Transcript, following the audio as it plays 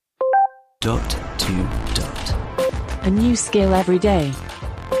Dot to dot. A new skill every day.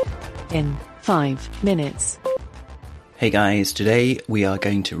 In 5 minutes. Hey guys, today we are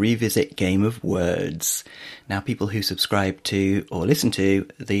going to revisit Game of Words. Now, people who subscribe to or listen to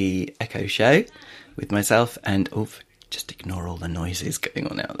the Echo Show with myself and... just ignore all the noises going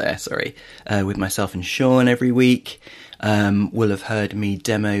on out there, sorry. With myself and Sean every week will have heard me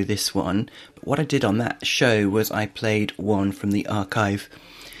demo this one. But what I did on that show was I played one from the archive,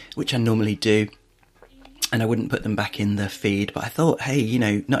 which I normally do. And I wouldn't put them back in the feed. But I thought, hey, you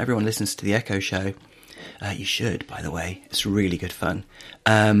know, not everyone listens to the Echo Show. You should, by the way. It's really good fun.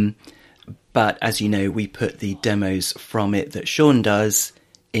 But as you know, we put the demos from it that Sean does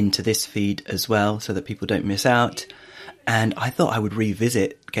into this feed as well, so that people don't miss out. And I thought I would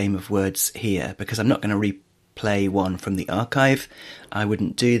revisit Game of Words here, because I'm not going to replay one from the archive. I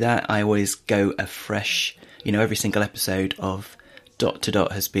wouldn't do that. I always go afresh. You know, every single episode of Dot to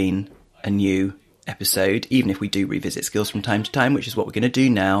Dot has been a new episode, even if we do revisit skills from time to time, which is what we're going to do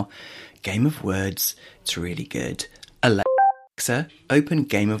now. Game of Words, it's really good. Alexa, open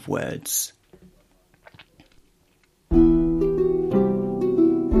Game of Words.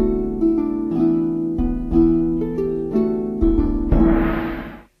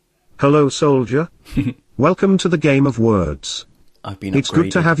 Hello, soldier. Welcome to the Game of Words. I've been It's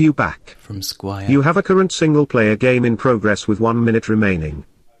good to have you back. From Squire. You have a current single-player game in progress with 1 minute remaining.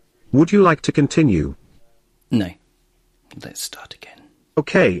 Would you like to continue? No. Let's start again.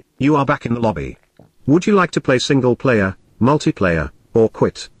 Okay, you are back in the lobby. Would you like to play single-player, multiplayer, or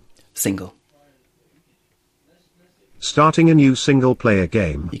quit? Single. Starting a new single-player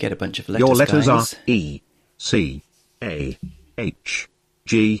game. You get a bunch of letters, Your letters guys. are E, C, A, H,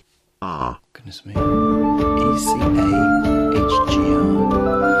 G, R. Goodness me. E-C-A-H-G-R.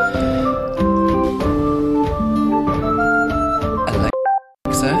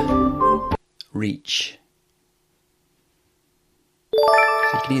 Alexa, reach. So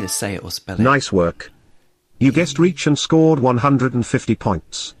you can either say it or spell it. Nice work. You guessed reach and scored 150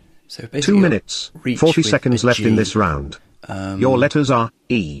 points. So basically 2 minutes, reach 40 with seconds a left G. in this round. Your letters are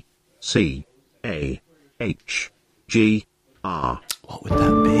E, C, A, H, G, R. What would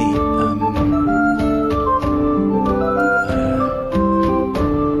that be?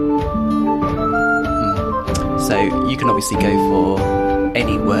 So you can obviously go for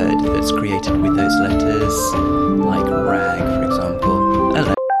any word that's created with those letters, like rag, for example.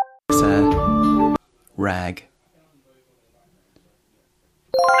 Alexa, rag.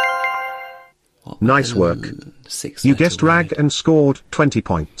 Nice work. You guessed rag and scored 20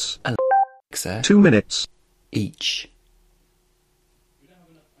 points. Alexa, 2 minutes. each.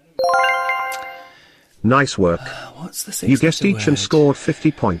 Nice work. What's the You guessed each word? and scored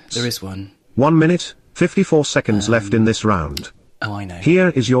 50 points. There is one. 1 minute, 54 seconds left in this round. Oh, I know. Here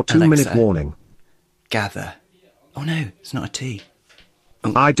is your 2 minute Alexa. warning. Gather. Oh no, it's not a T.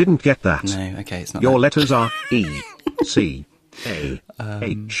 I didn't get that. No, okay, it's not Your that. letters are E, C, A,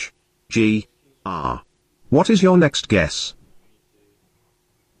 H, G, R. What is your next guess?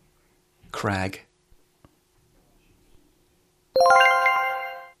 Crag.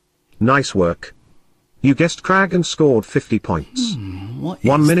 Nice work. You guessed crag and scored 50 points. What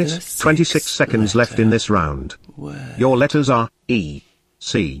 1 is minute, the 26 seconds left in this round. word? Your letters are E,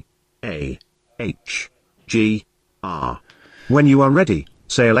 C, A, H, G, R. When you are ready,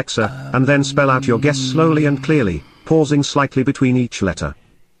 say Alexa, and then spell out your guess slowly and clearly, pausing slightly between each letter.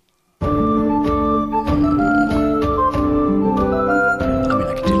 I mean,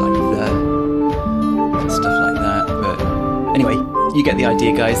 I could do like the and stuff like that, but anyway, you get the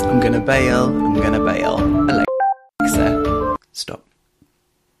idea, guys. I'm gonna bail. Alexa, stop.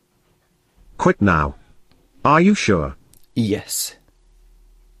 Quit now. Are you sure? Yes.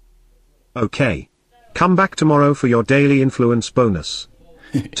 Okay. Come back tomorrow for your daily influence bonus.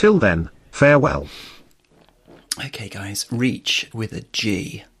 Till then, farewell. Okay, guys. Reach with a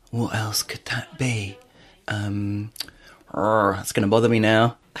G. What else could that be? That's gonna bother me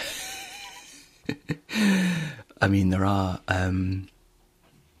now. I mean, there are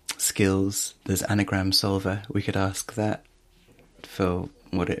skills. There's anagram solver. We could ask that for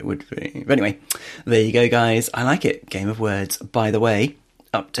what it would be. But anyway, there you go, guys. I like it. Game of Words. By the way,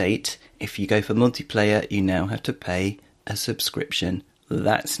 update. If you go for multiplayer, you now have to pay a subscription.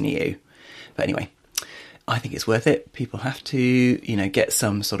 That's new. But anyway, I think it's worth it. People have to, you know, get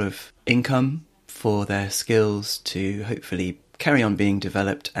some sort of income for their skills to hopefully carry on being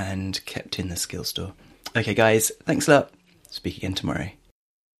developed and kept in the skill store. Okay, guys, thanks a lot. Speak again tomorrow.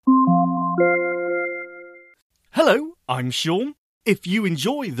 Hello, I'm Sean. If you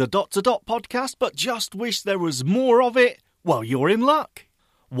enjoy the Dot to Dot podcast but just wish there was more of it, well, you're in luck.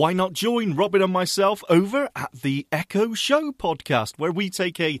 why not join Robin and myself over at the Echo Show podcast, where we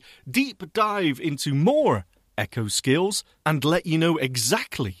take a deep dive into more Echo skills and let you know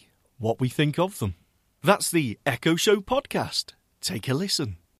exactly what we think of them. That's the Echo Show podcast. Take a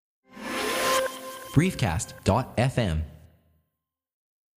listen. Briefcast.fm